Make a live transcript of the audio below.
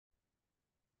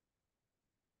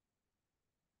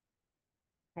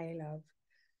Hey, love.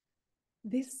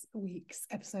 This week's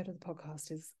episode of the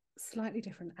podcast is slightly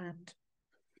different and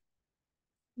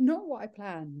not what I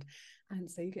planned.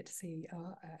 And so you get to see,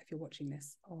 if you're watching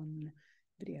this on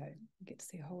video, you get to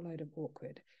see a whole load of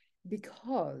awkward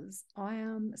because I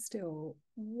am still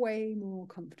way more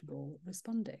comfortable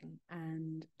responding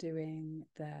and doing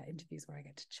the interviews where I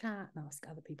get to chat and ask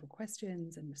other people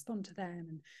questions and respond to them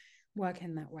and work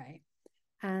in that way.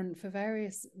 And for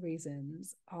various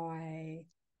reasons, I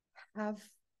have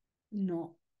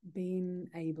not been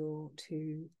able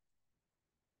to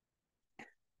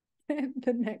get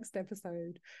the next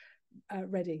episode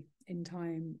ready in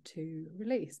time to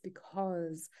release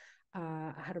because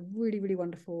I had a really, really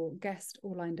wonderful guest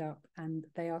all lined up and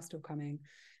they are still coming,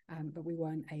 but we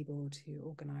weren't able to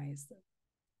organize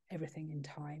everything in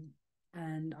time.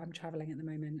 And I'm traveling at the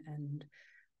moment, and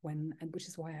which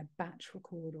is why I batch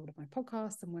record all of my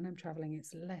podcasts. And when I'm traveling,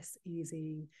 it's less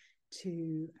easy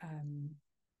to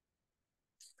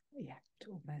to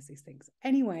organize these things.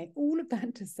 Anyway, all of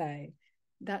that to say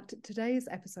that today's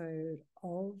episode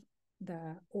of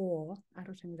the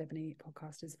Adulting with Ebony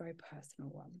podcast is a very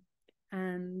personal one.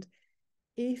 And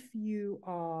if you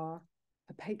are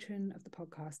a patron of the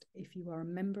podcast, if you are a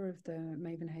member of the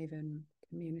Maven Haven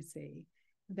community,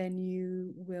 then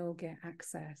you will get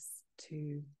access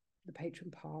to the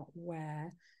patron part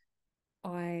where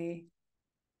I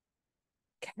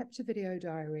kept a video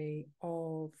diary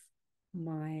of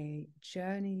my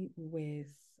journey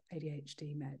with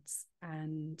ADHD meds.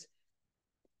 And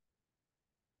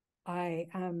I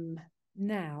am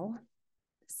now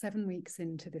 7 weeks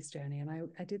into this journey.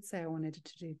 And I did say I wanted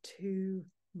to do 2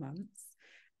 months.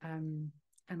 And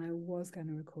I was going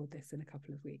to record this in a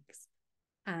couple of weeks.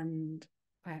 And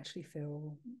I actually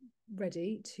feel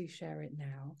ready to share it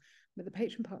now. But the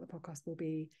patron part of the podcast will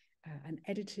be an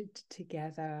edited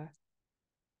together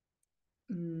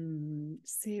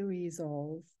series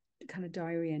of kind of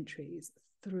diary entries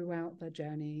throughout the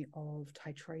journey of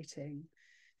titrating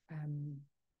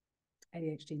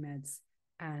ADHD meds.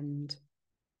 And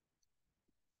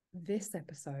this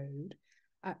episode,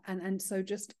 and so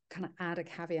just kind of add a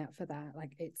caveat for that,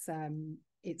 like it's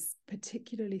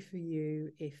particularly for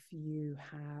you if you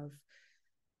have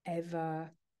ever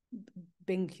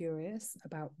been curious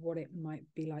about what it might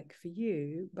be like for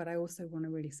you. But I also want to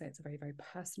really say it's a very, very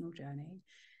personal journey,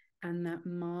 and that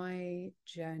my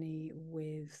journey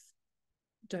with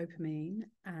dopamine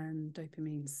and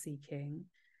dopamine seeking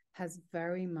has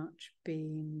very much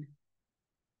been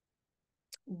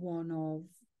one of,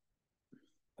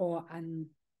 or an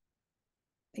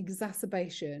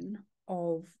exacerbation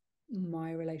of,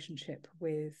 my relationship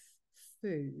with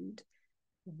food,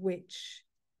 which,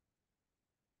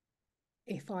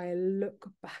 if I look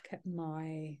back at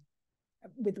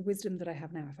with the wisdom that I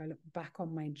have now, if I look back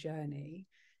on my journey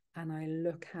and I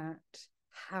look at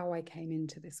how I came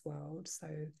into this world. So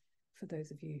for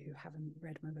those of you who haven't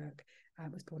read my book, I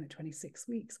was born at 26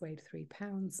 weeks, weighed 3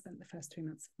 pounds, spent the first 3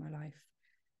 months of my life,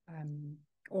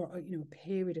 or a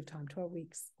period of time, 12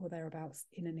 weeks or thereabouts,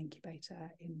 in an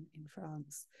incubator in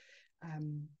France,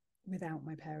 without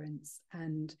my parents,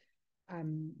 and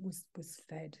was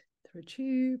fed through a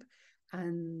tube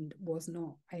and was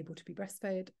not able to be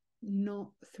breastfed,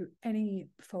 not through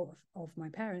any fault of my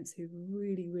parents, who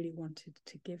really, really wanted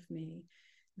to give me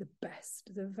the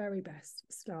very best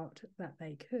start that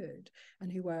they could,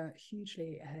 and who were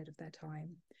hugely ahead of their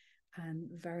time and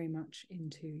very much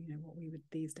into, what we would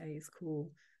these days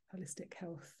call holistic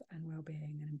health and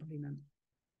well-being and embodiment.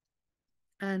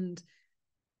 And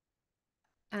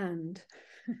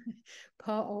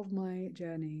part of my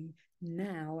journey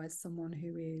now, as someone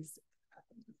who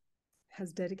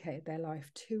has dedicated their life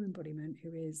to embodiment,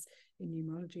 who is in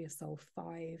numerology a soul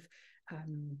 5,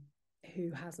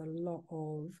 who has a lot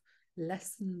of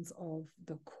lessons of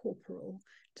the corporal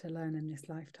to learn in this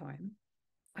lifetime,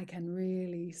 I can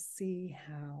really see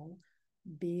how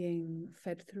being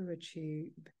fed through a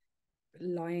tube,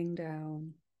 lying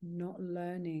down, not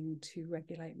learning to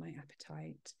regulate my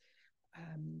appetite,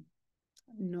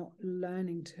 not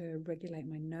learning to regulate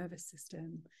my nervous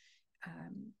system,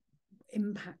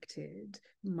 impacted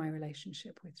my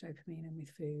relationship with dopamine and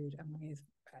with food and with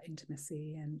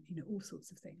intimacy and all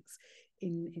sorts of things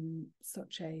in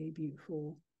such a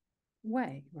beautiful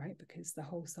way, right? Because the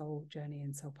whole soul journey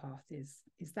and soul path is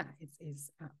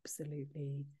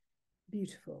absolutely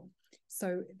beautiful.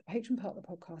 So the patron part of the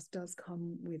podcast does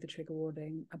come with a trigger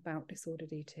warning about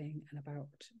disordered eating and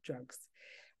about drugs,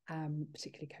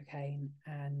 particularly cocaine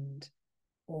and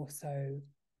also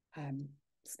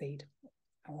speed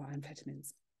or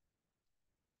amphetamines.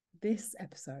 This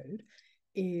episode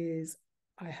is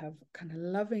I have kind of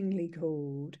lovingly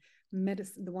called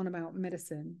medicine, the one about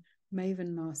medicine,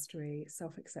 Maven Mastery,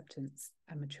 Self-Acceptance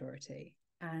and Maturity.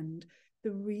 And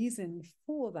the reason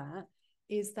for that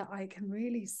is that I can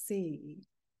really see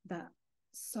that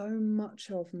so much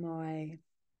of my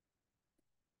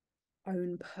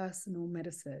own personal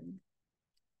medicine,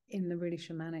 in the really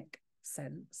shamanic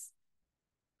sense,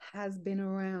 has been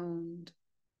around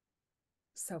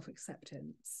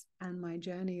self-acceptance, and my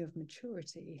journey of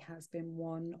maturity has been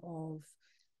one of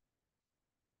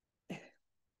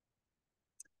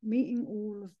meeting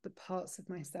all of the parts of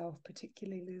myself,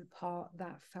 particularly the part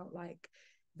that felt like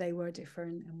they were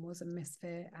different and was a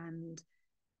misfit, and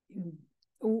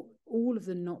all of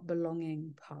the not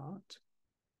belonging part,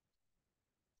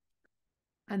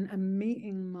 and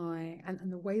meeting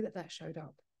and the way that that showed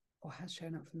up, or has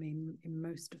shown up for me in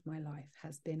most of my life,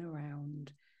 has been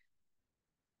around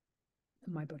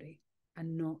my body,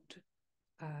 and not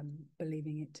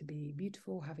believing it to be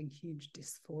beautiful, having huge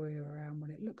dysphoria around what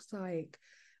it looks like,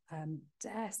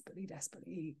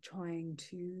 desperately trying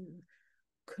to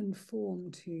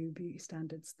conform to beauty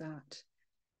standards that,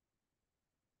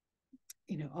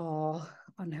 you know, are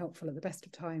unhelpful at the best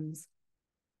of times.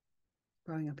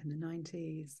 Growing up in the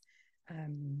 90s,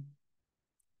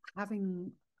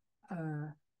 having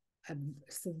a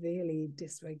severely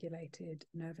dysregulated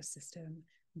nervous system,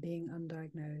 being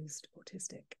undiagnosed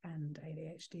autistic and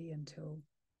ADHD until,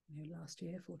 you know, last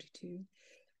year, 42.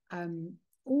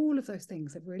 All of those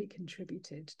things have really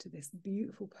contributed to this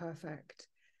beautiful, perfect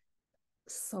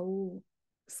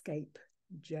soulscape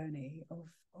journey of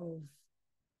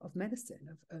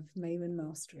medicine, of Maven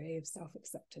mastery, of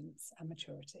self-acceptance and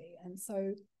maturity. And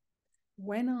so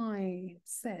when I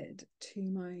said to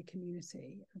my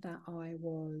community that I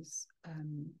was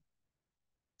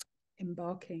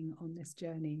embarking on this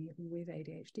journey with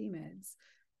ADHD meds,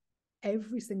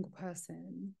 every single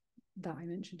person that I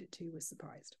mentioned it to was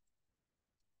surprised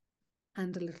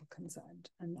and a little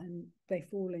concerned, and they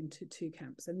fall into two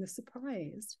camps. And the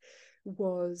surprise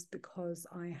was because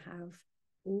I have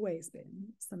always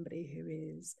been somebody who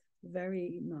is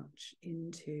very much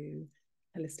into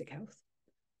holistic health,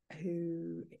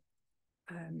 who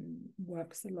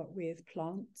works a lot with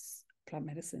plant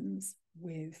medicines,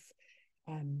 with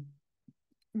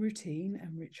routine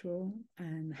and ritual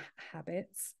and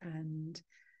habits and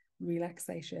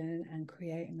relaxation, and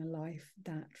creating a life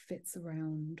that fits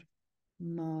around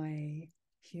my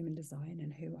human design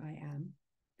and who I am.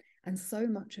 And so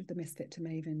much of the Misfit to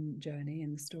Maven journey,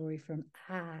 and the story from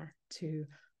to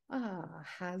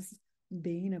has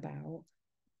been about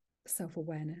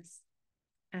self-awareness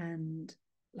and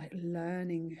like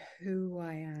learning who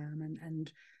I am,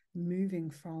 and moving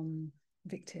from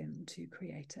victim to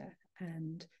creator,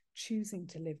 and choosing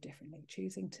to live differently,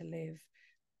 choosing to live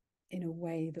in a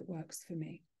way that works for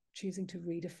me, choosing to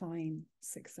redefine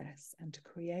success and to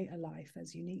create a life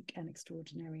as unique and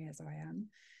extraordinary as I am,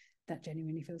 that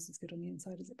genuinely feels as good on the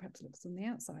inside as it perhaps looks on the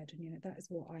outside. And, you know, that is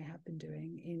what I have been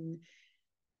doing in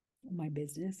my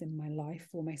business, in my life,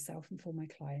 for myself and for my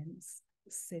clients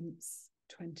since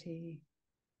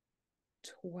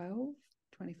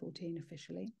 2014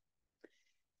 officially.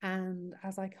 And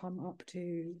as I come up to,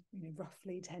 you know,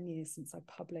 roughly 10 years since I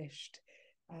published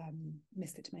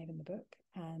Misfit to Maven, the book,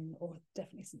 or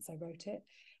definitely since I wrote it,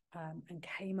 and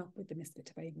came up with the Misfit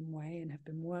to Maven way, and have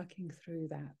been working through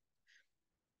that,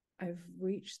 I've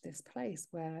reached this place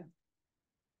where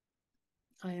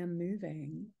I am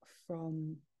moving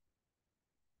from,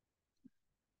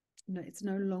 no, it's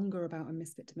no longer about a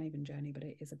Misfit to Maven journey, but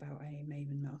it is about a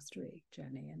Maven mastery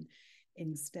journey. And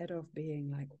instead of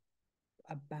being like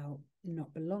about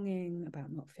not belonging,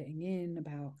 about not fitting in,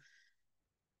 about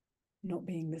not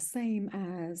being the same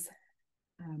as,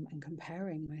 and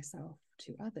comparing myself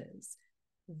to others,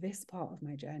 this part of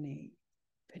my journey,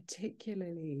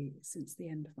 particularly since the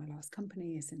end of my last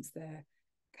company, since the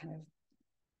kind of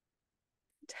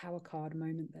tower card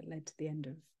moment that led to the end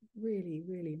of really,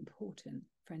 really important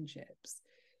friendships,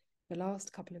 the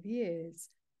last couple of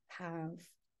years have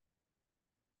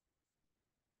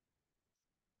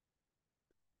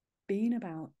been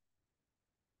about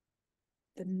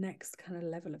the next kind of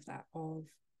level of that, of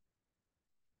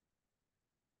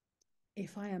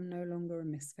if I am no longer a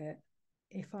misfit,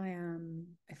 if I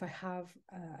have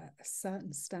a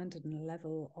certain standard and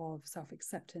level of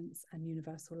self-acceptance and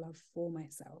universal love for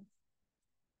myself,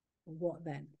 what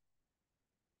then?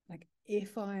 Like,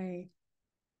 if I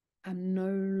am no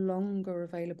longer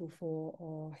available for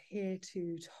or here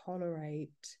to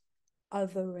tolerate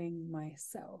othering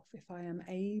myself, if I am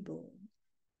able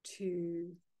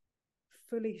to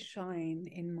fully shine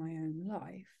in my own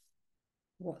life,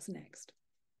 what's next?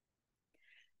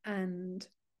 And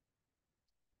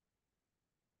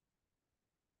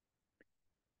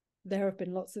there have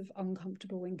been lots of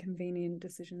uncomfortable, inconvenient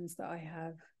decisions that I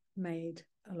have made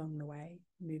along the way,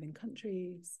 moving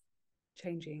countries,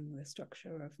 changing the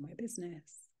structure of my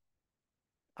business,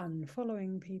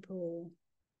 unfollowing people,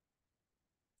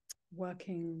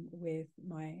 working with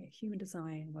my human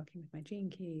design, working with my gene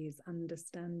keys,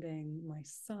 understanding my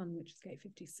sun, which is gate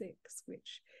 56,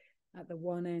 which at the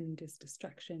one end is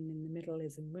distraction, in the middle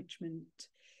is enrichment,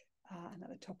 and at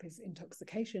the top is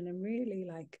intoxication, and really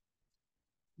like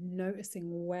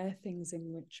noticing where things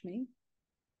enrich me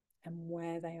and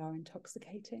where they are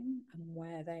intoxicating and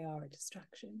where they are a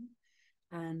distraction,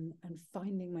 and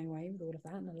finding my way with all of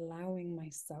that and allowing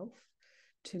myself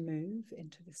to move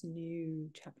into this new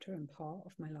chapter and part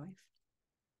of my life.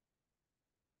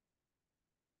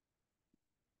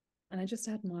 And I just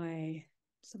had my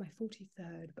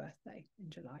 43rd birthday in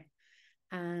July,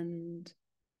 and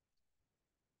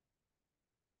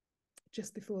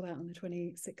just before that, on the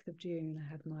 26th of June, I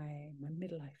had my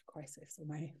midlife crisis, or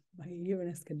my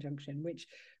Uranus conjunction, which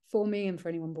for me and for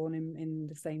anyone born in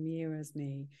the same year as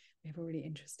me, we have a really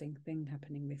interesting thing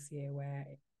happening this year where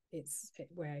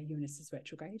Uranus is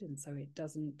retrograde, and so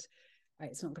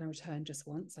it's not going to return just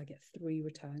once. I get 3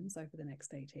 returns over the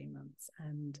next 18 months,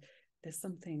 and there's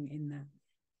something in that,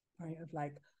 right, of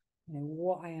like,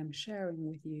 what I am sharing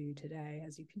with you today,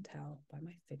 as you can tell by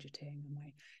my fidgeting and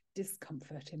my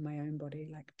discomfort in my own body,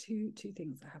 like two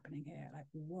things are happening here. Like,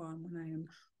 one, when I am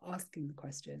asking the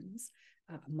questions,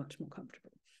 I'm much more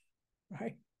comfortable,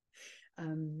 right?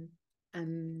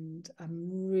 And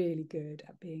I'm really good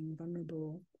at being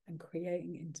vulnerable and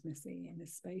creating intimacy in a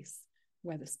space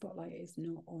where the spotlight is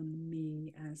not on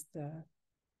me as the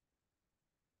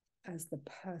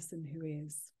person who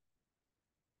is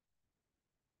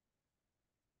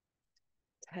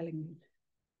telling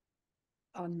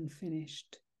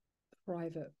unfinished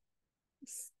private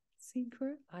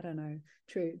secret, I don't know,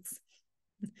 truths.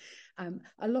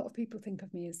 A lot of people think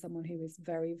of me as someone who is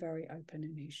very, very open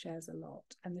and who shares a lot.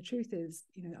 And the truth is,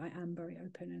 I am very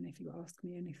open. And if you ask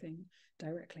me anything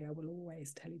directly, I will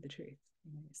always tell you the truth.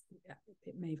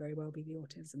 It may very well be the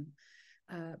autism,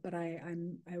 but I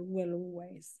will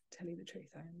always tell you the truth.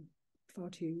 I am far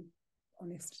too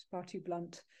honest, far too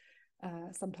blunt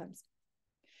sometimes.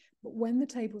 But when the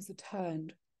tables are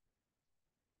turned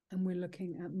and we're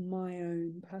looking at my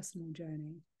own personal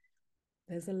journey,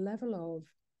 there's a level of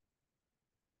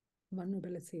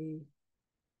vulnerability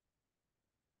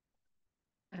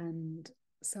and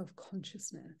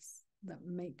self-consciousness that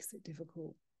makes it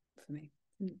difficult for me.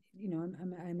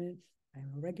 I'm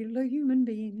a regular human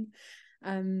being,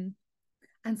 and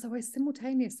so I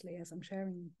simultaneously, as I'm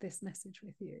sharing this message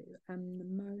with you, am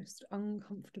the most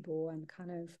uncomfortable and kind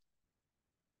of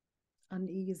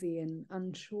uneasy and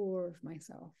unsure of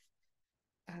myself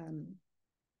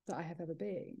that I have ever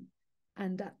been.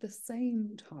 And at the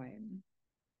same time,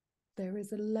 there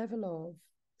is a level of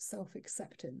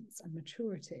self-acceptance and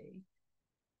maturity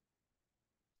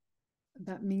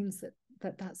that means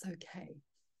that's okay.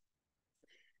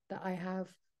 That I have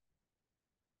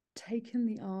taken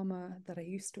the armor that I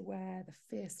used to wear, the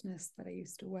fierceness that I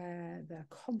used to wear, the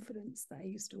confidence that I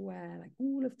used to wear, like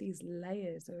all of these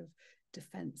layers of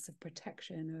defense, of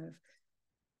protection, of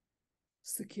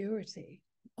security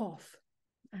off.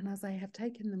 And as I have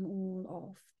taken them all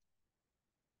off,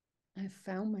 I've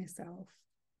found myself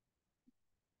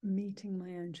meeting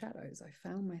my own shadows. I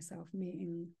found myself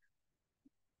meeting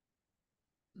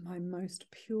my most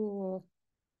pure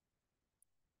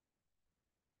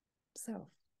self.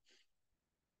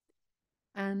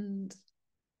 And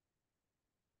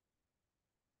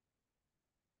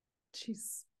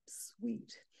she's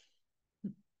sweet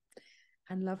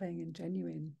and loving and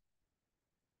genuine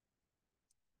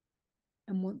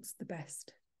and wants the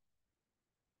best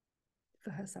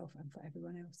for herself and for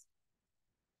everyone else.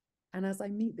 And as I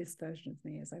meet this version of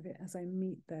me, as I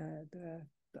meet the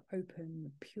open,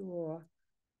 the pure,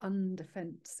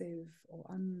 undefensive or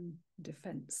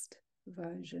undefensed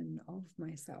version of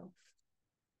myself,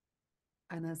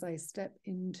 and as I step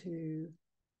into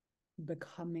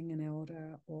becoming an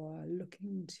elder or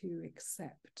looking to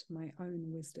accept my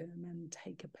own wisdom and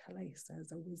take a place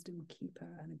as a wisdom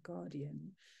keeper and a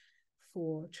guardian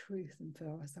for truth and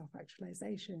for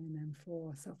self-actualization and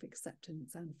for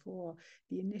self-acceptance and for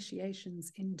the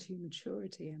initiations into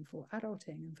maturity and for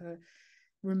adulting and for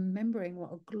remembering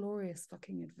what a glorious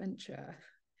fucking adventure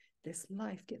this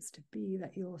life gets to be,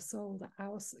 that your soul, that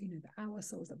our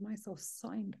souls, that my soul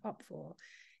signed up for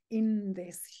in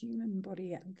this human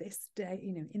body at this day,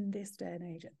 in this day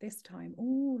and age, at this time,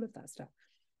 all of that stuff.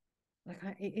 Like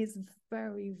it is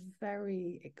very,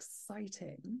 very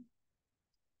exciting.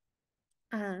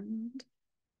 And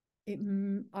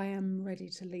I am ready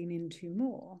to lean into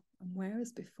more. And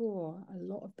whereas before, a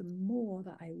lot of the more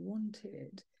that I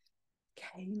wanted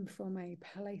came from a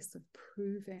place of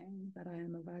proving that I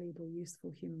am a valuable,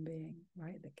 useful human being,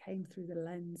 right? That came through the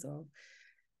lens of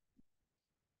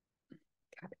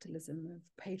capitalism,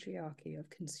 of patriarchy, of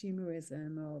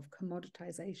consumerism, of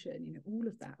commoditization, all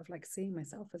of that, of like seeing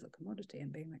myself as a commodity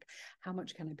and being like, how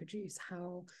much can I produce?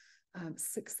 How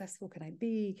successful can I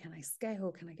be? Can I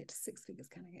scale? Can I get to 6 figures?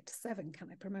 Can I get to 7? Can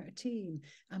I promote a team?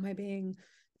 Am I being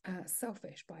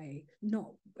selfish by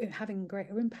not having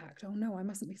greater impact? Oh no, I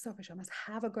mustn't be selfish. I must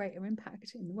have a greater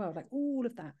impact in the world. Like all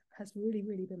of that has really,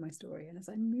 really been my story. And as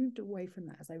I moved away from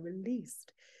that, as I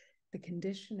released the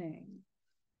conditioning,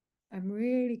 I'm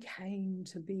really came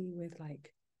to be with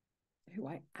like who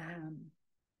I am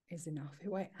is enough.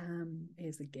 Who I am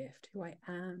is a gift. Who I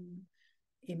am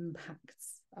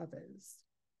impacts others.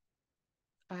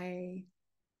 I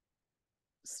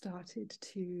started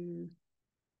to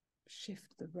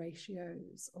shift the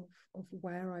ratios of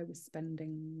where I was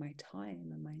spending my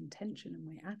time and my intention and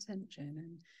my attention,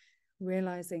 and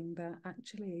realizing that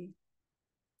actually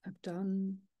I've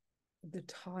done the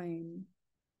time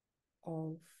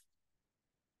of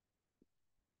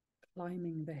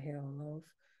climbing the hill,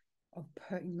 of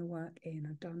putting the work in.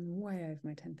 I've done way over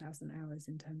my 10,000 hours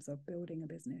in terms of building a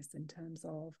business, in terms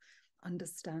of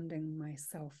understanding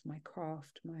myself, my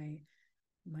craft, my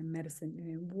medicine,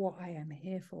 what I am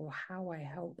here for, how I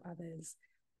help others.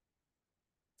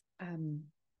 And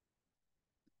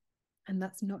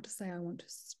that's not to say I want to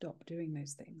stop doing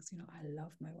those things. I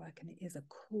love my work and it is a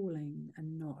calling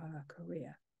and not a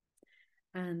career.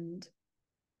 And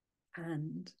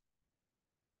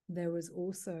there was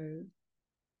also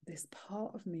this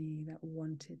part of me that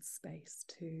wanted space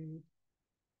to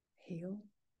heal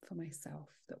for myself,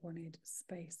 that wanted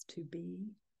space to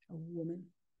be a woman,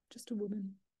 just a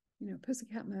woman,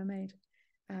 pussycat mermaid,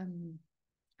 and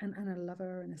a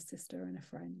lover and a sister and a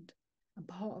friend, and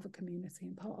part of a community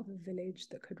and part of a village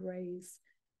that could raise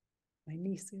my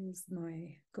nieces,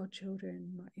 my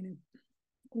godchildren,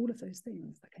 all of those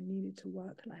things. Like I needed to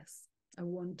work less. I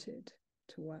wanted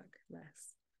to work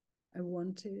less. I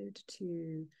wanted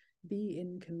to be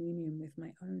in communion with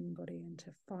my own body and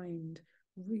to find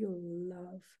real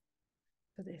love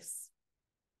for this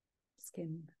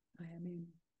skin I am in.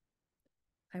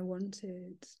 I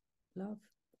wanted love,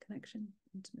 connection,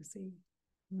 intimacy,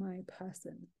 my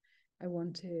person. I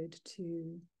wanted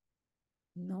to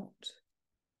not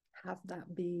have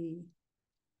that be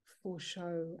for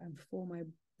show and for my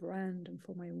brand and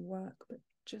for my work, but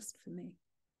just for me.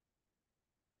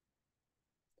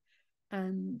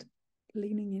 And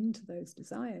leaning into those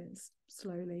desires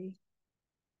slowly,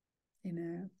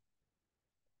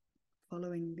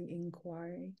 following the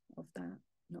inquiry of that,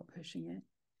 not pushing it,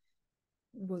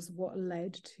 was what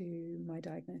led to my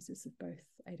diagnosis of both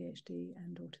ADHD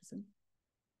and autism.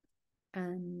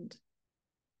 And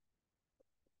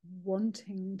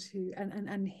wanting to,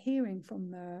 and hearing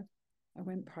from I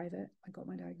went private, I got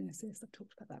my diagnosis, I've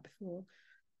talked about that before,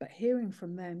 but hearing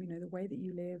from them, the way that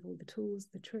you live, all the tools,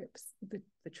 the tricks,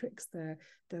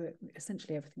 the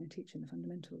essentially everything I teach in the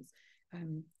fundamentals,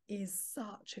 is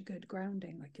such a good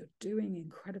grounding. Like you're doing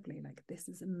incredibly, like this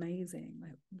is amazing.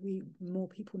 Like more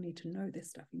people need to know this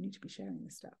stuff. You need to be sharing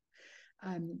this stuff.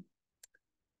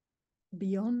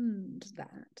 Beyond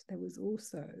that, there was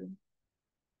also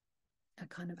a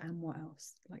kind of, and what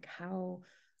else? Like how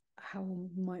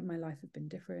might my life have been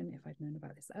different if I'd known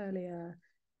about this earlier?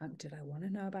 Did I want to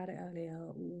know about it earlier?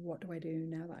 What do I do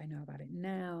now that I know about it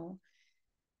now?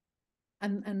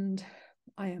 And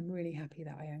I am really happy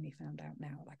that I only found out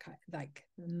now. Like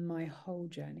my whole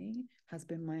journey has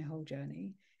been my whole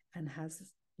journey and has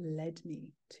led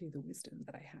me to the wisdom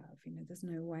that I have. There's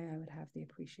no way I would have the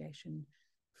appreciation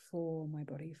for my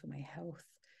body, for my health,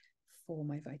 for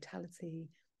my vitality,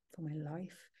 for my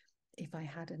life, if I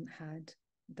hadn't had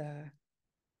the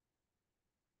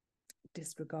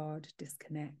disregard,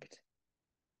 disconnect,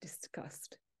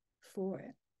 disgust for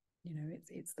it.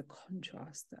 It's the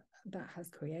contrast that has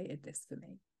created this for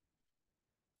me.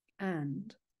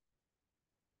 And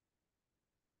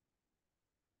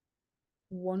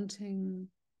wanting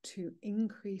to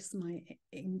increase my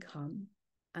income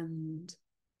and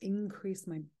increase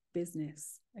my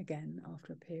business again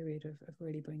after a period of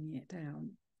really bringing it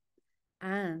down,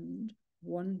 and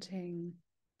wanting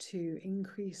to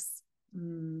increase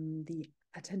the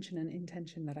attention and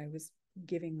intention that I was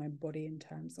giving my body in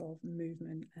terms of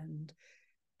movement and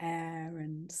air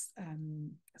and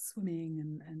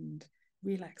swimming and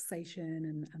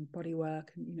relaxation and body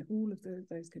work and, you know, all of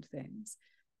those good things,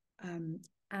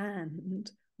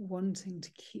 and wanting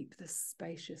to keep the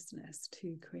spaciousness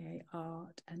to create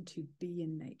art and to be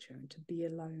in nature and to be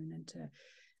alone and to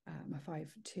I'm a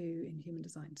 5'2" in human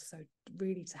design, so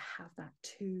really to have that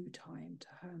time to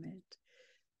hermit,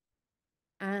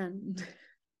 and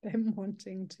then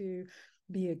wanting to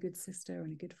be a good sister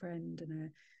and a good friend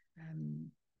and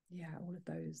all of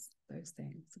those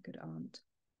things, a good aunt.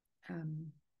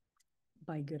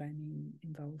 By good I mean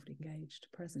involved, engaged,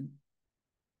 present,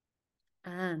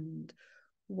 and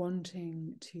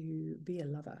wanting to be a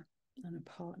lover and a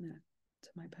partner to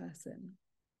my person.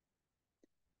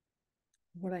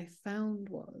 What I found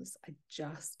was I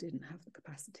just didn't have the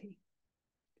capacity,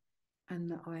 and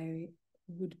that I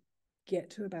would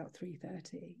get to about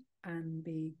 3:30 and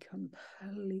be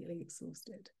completely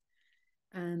exhausted,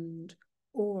 and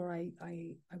or I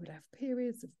would have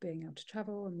periods of being able to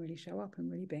travel and really show up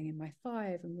and really being in my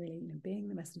 5 and really, you know, being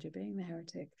the messenger, being the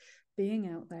heretic, being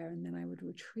out there, and then I would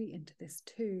retreat into this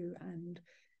 2 and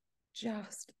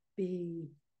just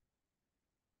be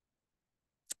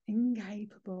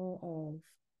incapable of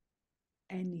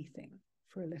anything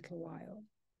for a little while.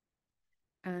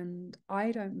 And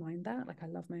I don't mind that. Like, I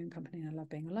love my own company and I love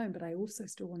being alone, but I also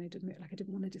still wanted to admit, like, I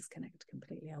didn't want to disconnect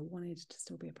completely. I wanted to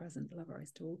still be a present lover.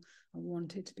 I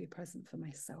wanted to be present for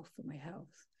myself, for my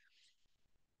health.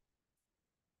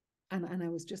 And I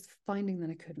was just finding that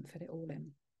I couldn't fit it all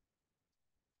in.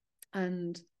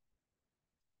 And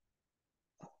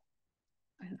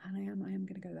I am going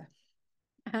to go there.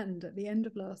 And at the end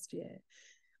of last year,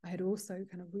 I had also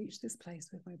kind of reached this place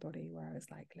with my body where I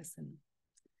was like, listen,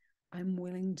 I'm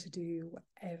willing to do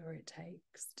whatever it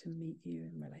takes to meet you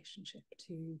in relationship,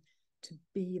 to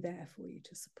be there for you,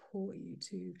 to support you,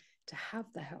 to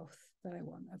have the health that I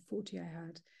want. At 40, I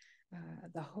had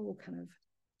the whole kind of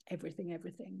everything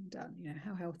done. You know,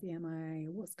 how healthy am I?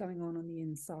 What's going on the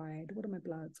inside? What are my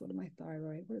bloods? What are my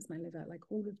thyroid? What is my liver? Like,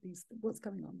 all of these, what's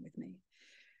going on with me?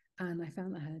 And I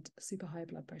found that I had super high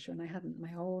blood pressure, and I hadn't. My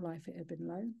whole life it had been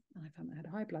low, and I found that I had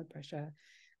high blood pressure,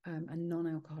 and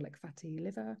non-alcoholic fatty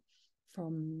liver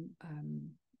from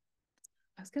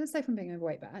I was going to say from being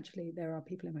overweight, but actually there are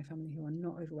people in my family who are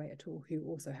not overweight at all who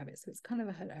also have it. So it's kind of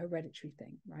a hereditary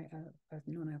thing, right, of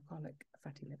non-alcoholic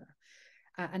fatty liver.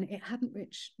 And it hadn't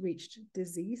reached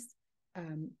disease,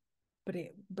 but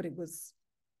it was,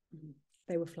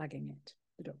 they were flagging it.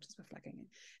 The doctors were flagging it.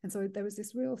 And so there was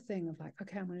this real thing of like,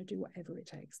 okay, I'm going to do whatever it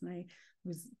takes. And I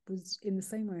was in the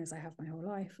same way as I have my whole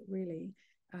life, really,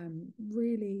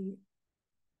 really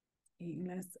eating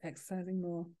less, exercising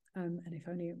more, and if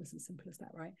only it was as simple as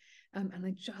that, right? And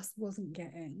I just wasn't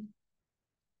getting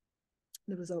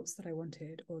the results that I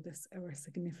wanted, or a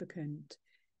significant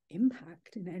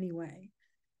impact in any way.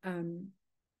 And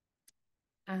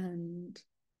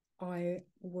I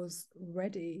was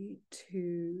ready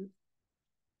to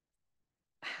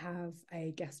have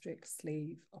a gastric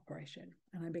sleeve operation,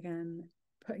 and I began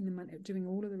putting the money, doing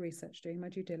all of the research, doing my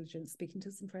due diligence, speaking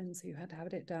to some friends who had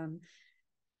had it done,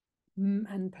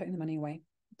 and putting the money away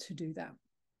to do that.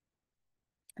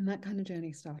 And that kind of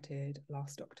journey started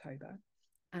last October.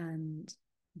 And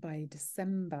by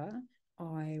December,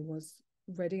 I was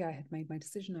ready. I had made my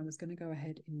decision. I was going to go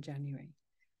ahead in January.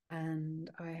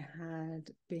 And I had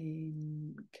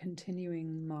been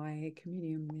continuing my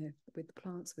communion with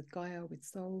plants, with Gaia, with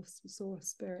soul, source,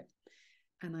 spirit.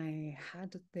 And I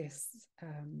had this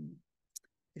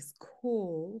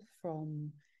call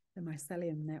from the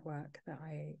mycelium network that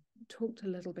I talked a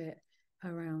little bit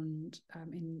around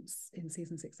in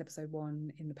season 6, episode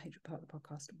 1, in the patron part of the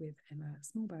podcast with Emma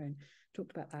Smallbone.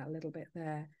 Talked about that a little bit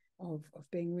there, of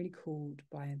being really called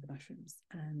by the mushrooms.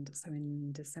 And so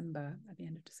in December, at the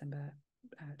end of December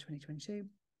 2022,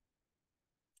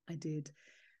 I did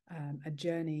a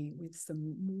journey with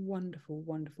some wonderful,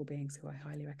 wonderful beings who I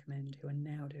highly recommend, who are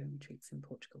now doing retreats in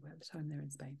Portugal, but at the time they're in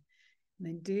Spain. And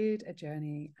I did a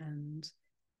journey, and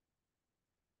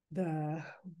the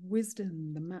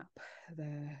wisdom, the map,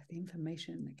 the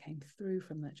information that came through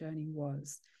from that journey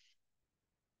was,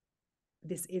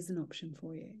 this is an option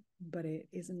for you, but it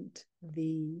isn't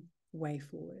the way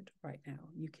forward right now.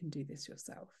 You can do this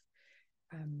yourself.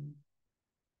 And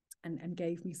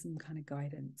gave me some kind of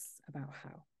guidance about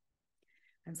how.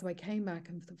 And so I came back,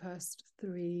 and for the first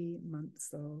 3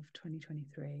 months of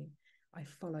 2023, I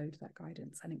followed that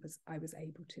guidance, and I was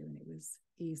able to, and it was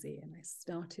easy. And I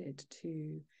started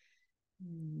to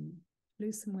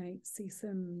lose some weight, see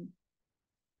some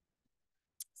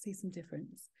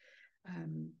difference,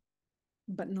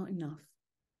 but not enough.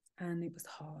 And it was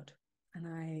hard. And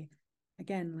I,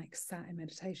 again, like, sat in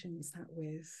meditation, sat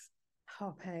with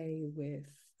harpe, with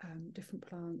different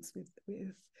plants, with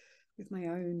my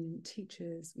own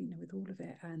teachers, with all of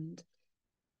it, and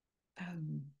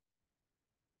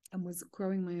was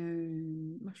growing my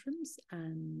own mushrooms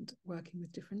and working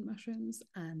with different mushrooms,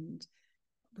 and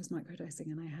was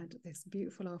microdosing. And I had this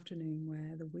beautiful afternoon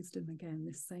where the wisdom again,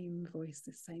 this same voice,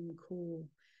 this same call,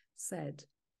 said,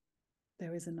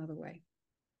 there is another way.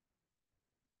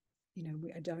 You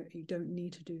don't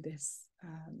need to do this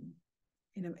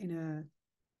in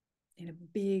a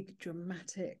big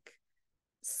dramatic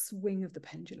swing of the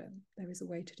pendulum. There is a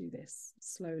way to do this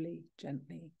slowly,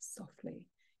 gently, softly,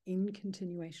 in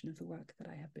continuation of the work that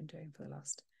I have been doing for the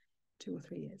last 2 or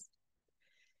 3 years.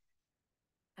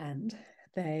 And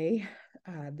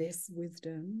this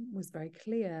wisdom was very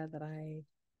clear that I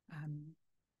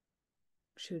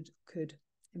could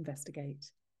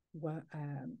investigate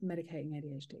medicating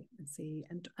ADHD and see,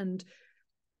 and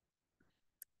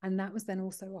that was then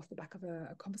also off the back of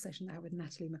a conversation that I had with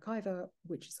Natalie McIver,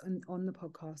 which is on the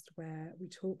podcast, where we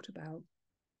talked about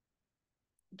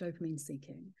dopamine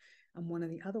seeking. And one of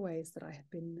the other ways that I had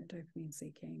been dopamine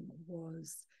seeking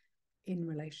was in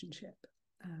relationship,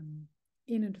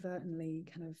 inadvertently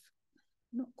kind of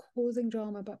not causing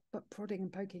drama, but prodding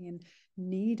and poking and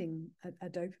needing a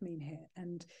dopamine hit.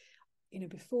 And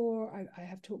before I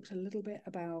have talked a little bit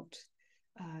about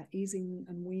easing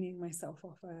and weaning myself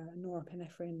off a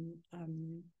norepinephrine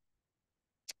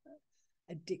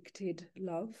addicted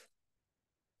love.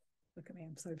 Look at me,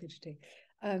 I'm so fidgety.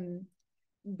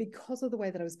 Because of the way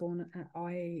that I was born,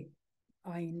 I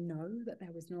know that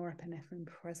there was norepinephrine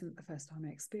present the first time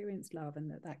I experienced love,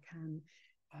 and that can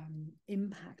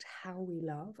impact how we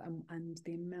love and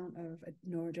the amount of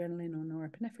noradrenaline or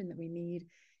norepinephrine that we need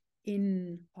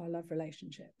in our love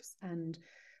relationships. And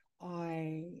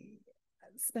I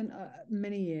spent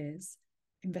many years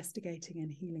investigating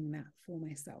and healing that for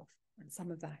myself, and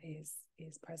some of that is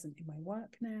present in my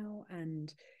work now.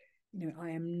 And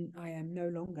I am no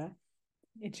longer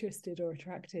interested or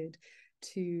attracted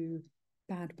to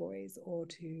bad boys or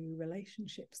to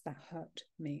relationships that hurt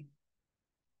me.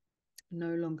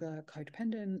 No longer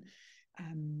codependent,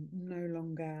 no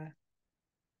longer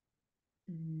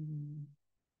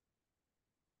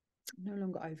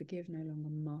overgive, no longer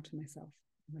martyr myself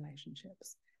in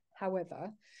relationships.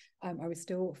 However, I was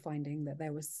still finding that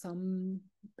there was some,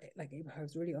 like, if I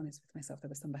was really honest with myself, there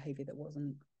was some behavior that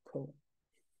wasn't cool.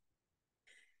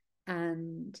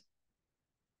 And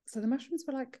so the mushrooms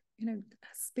were like,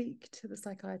 speak to the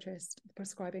psychiatrist, the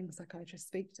prescribing psychiatrist,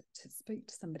 speak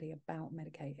to somebody about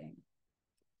medicating.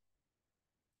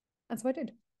 And so I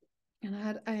did. And I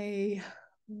had a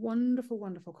wonderful,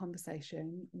 wonderful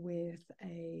conversation with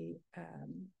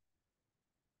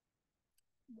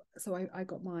so I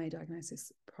got my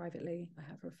diagnosis privately. I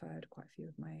have referred quite a few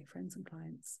of my friends and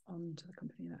clients onto the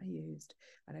company that I used.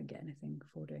 I don't get anything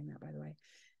for doing that, by the way.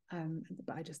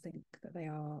 But I just think that they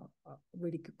are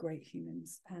really good, great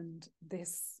humans. And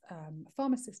this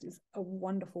pharmacist is a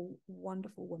wonderful,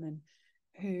 wonderful woman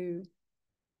who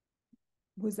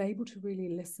was able to really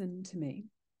listen to me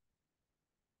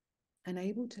and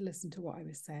able to listen to what I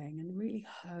was saying, and really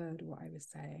heard what I was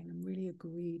saying, and really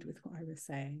agreed with what I was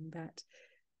saying, that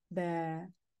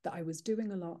I was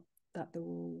doing a lot, that the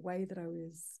way that I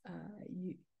was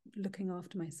looking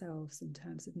after myself in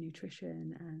terms of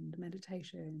nutrition and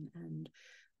meditation and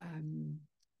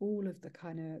all of the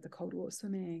kind of the cold water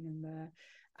swimming and the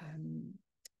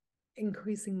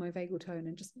increasing my vagal tone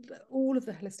and just all of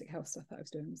the holistic health stuff that I was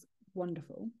doing was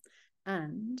wonderful,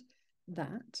 and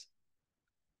that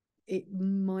it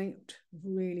might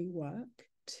really work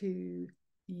to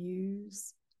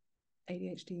use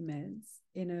ADHD meds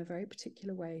in a very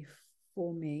particular way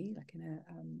for me, like in a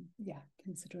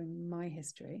considering my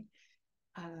history,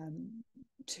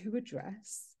 to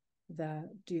address the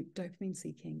dopamine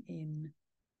seeking in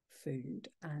food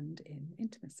and in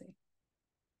intimacy.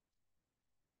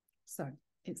 So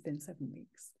it's been 7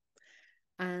 weeks,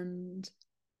 and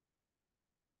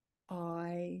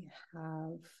I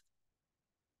have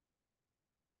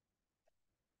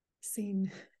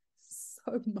seen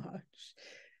so much.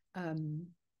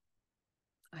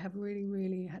 I have really,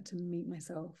 really had to meet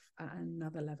myself at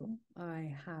another level.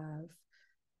 I have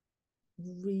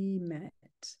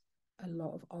re-met a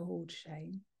lot of old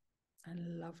shame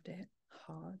and loved it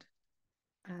hard,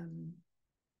 and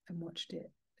watched it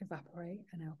evaporate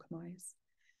and alchemize.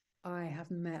 I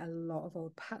have met a lot of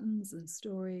old patterns and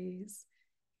stories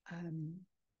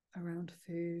around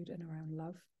food and around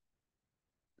love.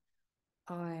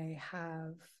 I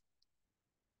have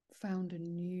found a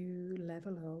new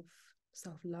level of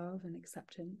self-love and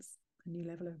acceptance, a new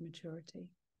level of maturity.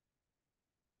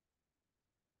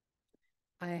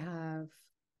 I have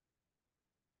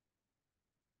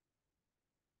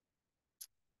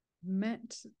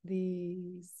met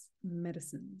these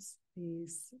medicines,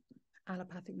 these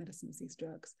allopathic medicines, these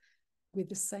drugs, with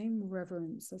the same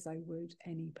reverence as I would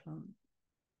any plant.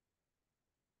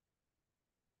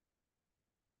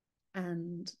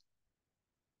 And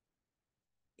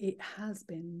it has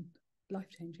been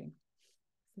life-changing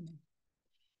for me.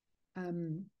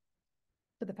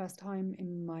 For the first time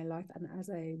in my life, and as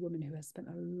a woman who has spent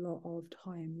a lot of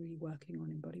time really working on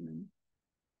embodiment,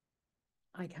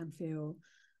 I can feel,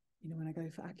 when I go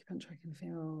for acupuncture, I can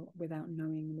feel, without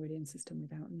knowing the meridian system,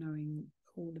 without knowing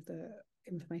all of the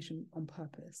information on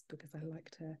purpose, because I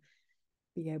like to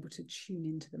be able to tune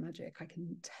into the magic, I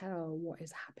can tell what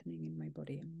is happening in my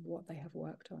body and what they have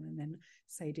worked on, and then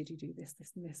say, did you do this,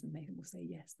 this, and this? And they will say,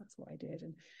 yes, that's what I did.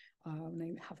 And when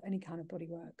they have any kind of body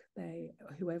work,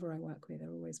 whoever I work with,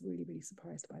 are always really, really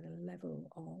surprised by the level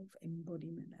of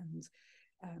embodiment, and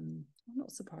I'm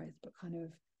not surprised, but kind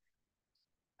of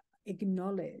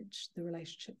acknowledge the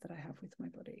relationship that I have with my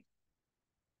body.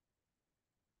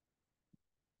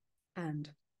 And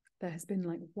there has been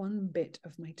like one bit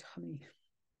of my tummy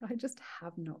I just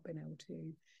have not been able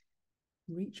to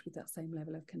reach with that same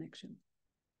level of connection.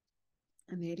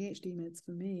 And the ADHD meds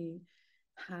for me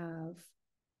have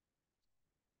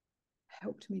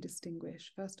helped me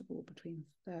distinguish, first of all, between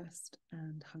thirst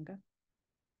and hunger,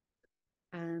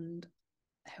 and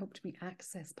helped me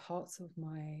access parts of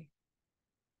my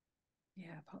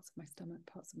stomach,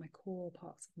 parts of my core,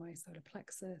 parts of my solar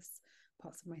plexus,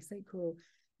 parts of my sacral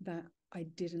that I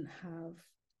didn't have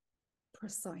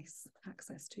precise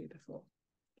access to before.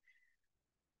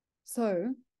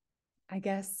 So I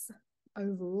guess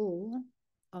overall,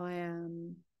 I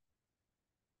am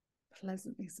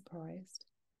pleasantly surprised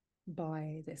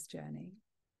by this journey,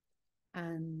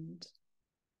 and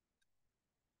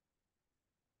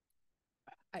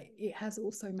it has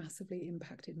also massively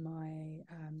impacted my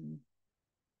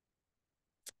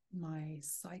my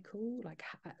cycle, like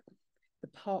the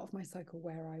part of my cycle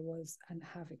where I was and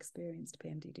have experienced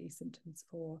PMDD symptoms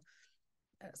for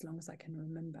as long as I can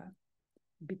remember,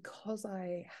 because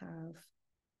I have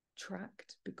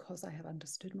tracked, because I have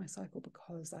understood my cycle,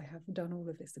 because I have done all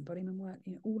of this embodiment work,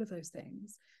 all of those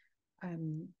things.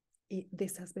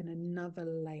 This has been another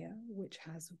layer which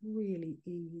has really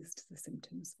eased the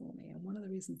symptoms for me. And one of the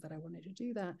reasons that I wanted to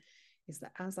do that is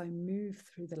that as I move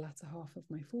through the latter half of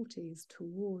my 40s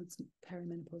towards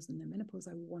perimenopause and then menopause,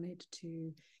 I wanted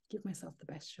to give myself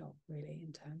the best shot, really,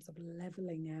 in terms of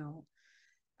leveling out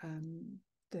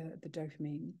the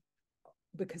dopamine,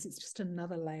 because it's just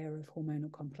another layer of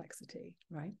hormonal complexity,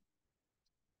 right?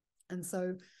 And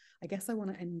so I guess I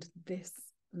want to end this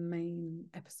main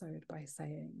episode by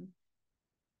saying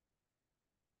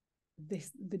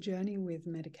the journey with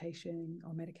medication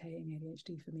or medicating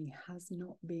ADHD for me has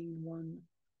not been one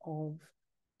of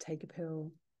take a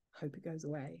pill, hope it goes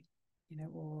away,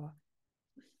 or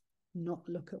not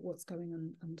look at what's going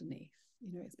on underneath.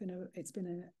 It's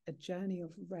been a journey of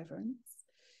reverence,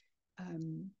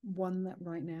 one that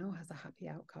right now has a happy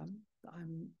outcome that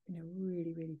I'm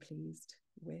really, really pleased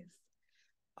with.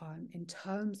 In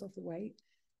terms of the weight,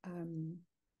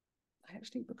 I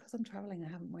actually, because I'm traveling,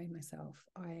 I haven't weighed myself.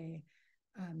 I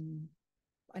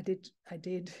did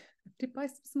buy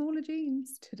some smaller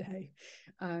jeans today.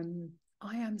 I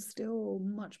am still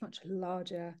much, much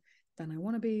larger than I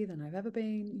want to be, than I've ever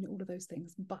been, all of those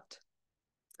things. But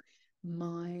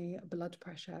my blood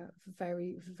pressure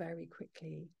very, very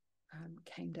quickly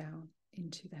came down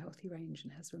into the healthy range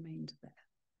and has remained there.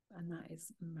 And that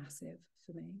is massive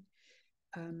for me.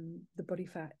 The body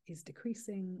fat is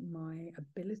decreasing. My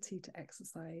ability to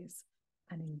exercise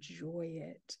and enjoy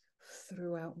it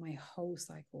throughout my whole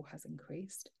cycle has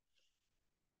increased.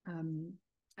 And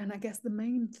I guess the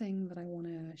main thing that I want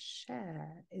to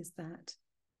share is that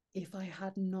if I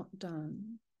had not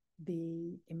done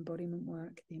the embodiment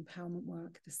work, the empowerment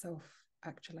work, the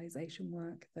self-actualization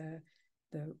work, the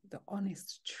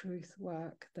honest truth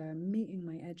work, the meeting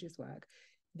my edges work,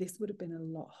 this would have been a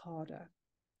lot harder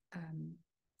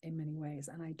in many ways.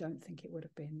 And I don't think it would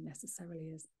have been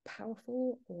necessarily as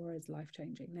powerful or as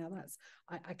life-changing. Now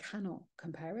I cannot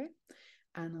compare it.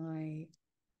 And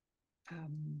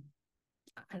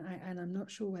I'm not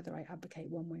sure whether I advocate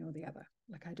one way or the other.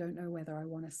 Like, I don't know whether I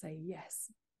want to say, yes,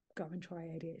 go and try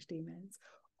ADHD meds,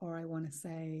 or I want to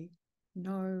say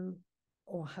no,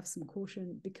 or have some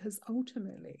caution, because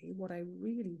ultimately what I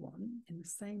really want, in the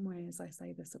same way as I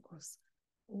say this across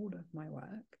all of my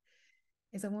work,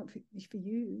 is I want for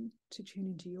you to tune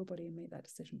into your body and make that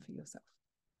decision for yourself,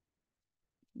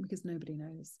 because nobody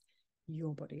knows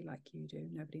your body like you do.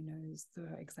 Nobody knows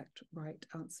the exact right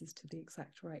answers to the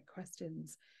exact right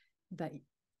questions that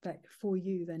for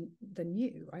you than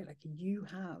you, right? Like, you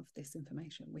have this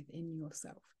information within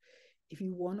yourself. If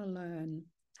you want to learn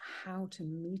how to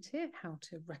meet it, how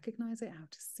to recognize it, how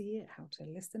to see it, how to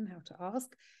listen, how to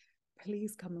ask,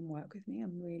 please come and work with me.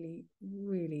 I'm really,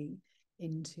 really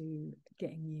into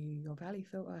getting you your value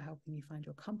filter, helping you find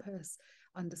your compass,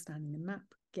 understanding the map,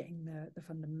 getting the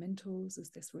fundamentals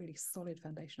as this really solid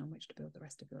foundation on which to build the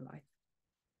rest of your life.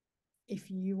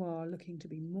 If you are looking to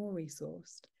be more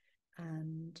resourced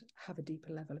and have a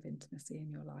deeper level of intimacy in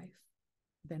your life,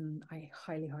 then I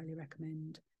highly, highly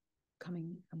recommend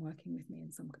coming and working with me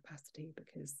in some capacity,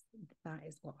 because that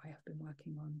is what I have been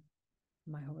working on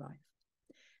my whole life.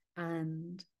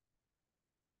 And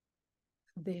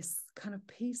this kind of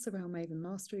piece around Maven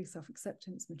mastery,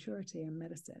 self-acceptance, maturity, and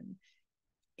medicine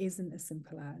isn't as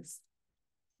simple as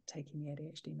taking the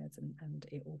ADHD meds and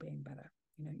it all being better.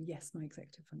 You know, yes, my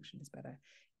executive function is better.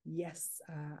 Yes,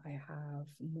 I have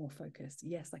more focus.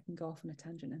 Yes, I can go off on a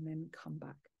tangent and then come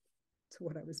back to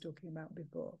what I was talking about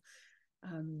before.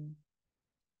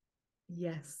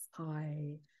 Yes,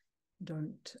 I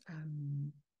don't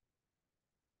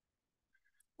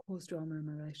cause drama in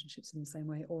my relationships in the same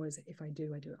way, or if I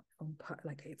do it on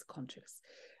like it's conscious.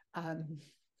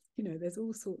 You know, there's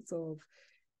all sorts of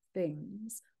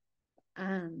things,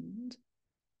 and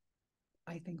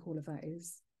I think all of that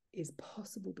is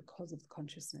possible because of the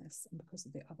consciousness and because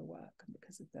of the other work and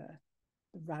because of the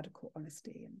radical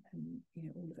honesty and you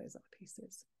know, all of those other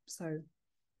pieces. So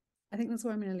I think that's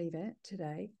where I'm going to leave it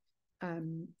today.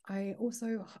 I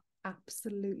also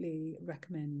absolutely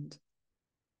recommend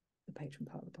the patron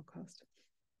part of the podcast.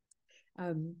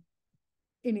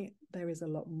 In it, there is a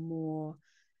lot more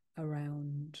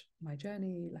around my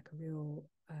journey, like a real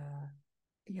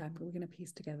we're going to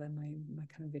piece together my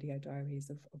kind of video diaries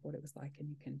of what it was like, and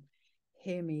you can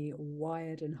hear me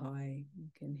wired and high. You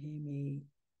can hear me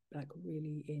like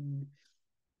really in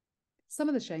some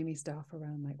of the shamey stuff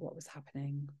around like what was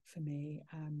happening for me,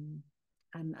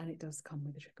 and it does come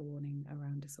with a trigger warning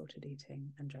around disordered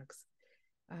eating and drugs.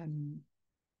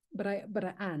 But I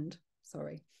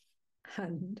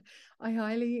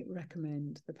highly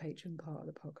recommend the patron part of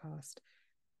the podcast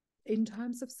in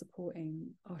terms of supporting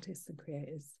artists and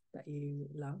creators that you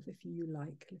love. If you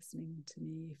like listening to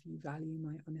me, if you value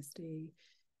my honesty,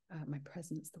 my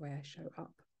presence, the way I show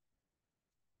up,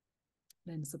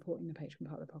 then supporting the patron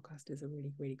part of the podcast is a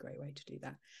really, really great way to do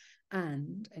that.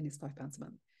 And it's £5 a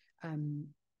month.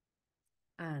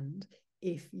 And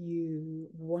if you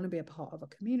want to be a part of a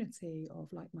community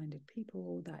of like-minded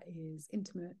people that is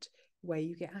intimate, where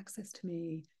you get access to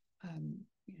me,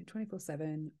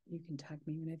 24/7, you can tag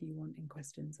me whenever you want in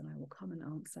questions and I will come and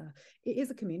answer. It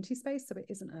is a community space, so it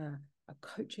isn't a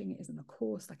coaching, it isn't a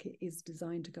course. Like, it is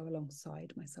designed to go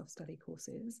alongside my self-study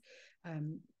courses.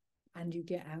 And you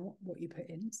get out what you put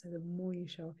in. So the more you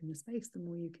show up in the space, the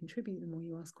more you contribute, the more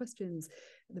you ask questions,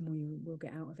 the more you will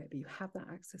get out of it. But you have that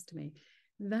access to me.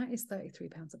 That is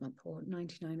 £33 a month, or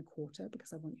 $99 a quarter,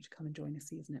 because I want you to come and join a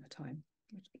season at a time,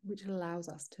 which allows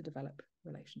us to develop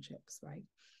relationships, right?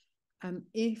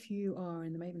 If you are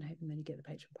in the Maven Haven, then you get the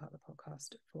patron part of the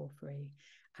podcast for free.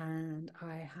 And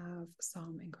I have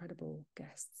some incredible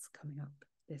guests coming up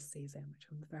this season, which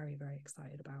I'm very, very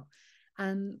excited about.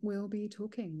 And we'll be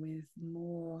talking with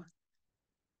more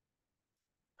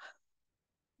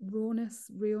rawness,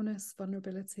 realness,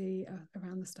 vulnerability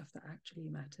around the stuff that actually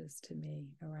matters to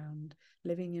me, around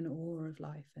living in awe of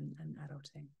life and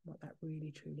adulting, what that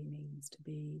really truly means to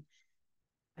be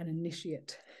an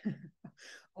initiate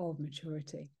of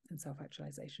maturity and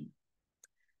self-actualization.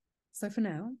 So for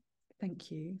now,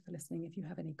 thank you for listening. If you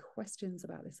have any questions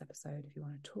about this episode, if you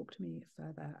want to talk to me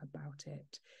further about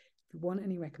it, if you want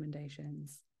any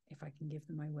recommendations, if I can give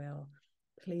them, I will.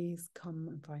 Please come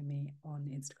and find me on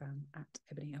Instagram at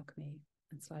Ebony Alchemy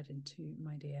and slide into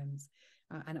my DMs.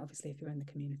 And obviously, if you're in the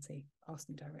community, ask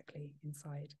me directly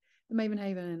inside the Maven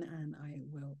Haven and I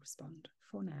will respond.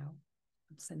 For now,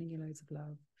 I'm sending you loads of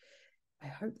love. I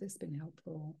hope this has been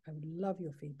helpful. I would love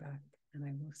your feedback, and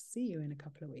I will see you in a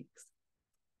couple of weeks.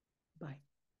 Bye.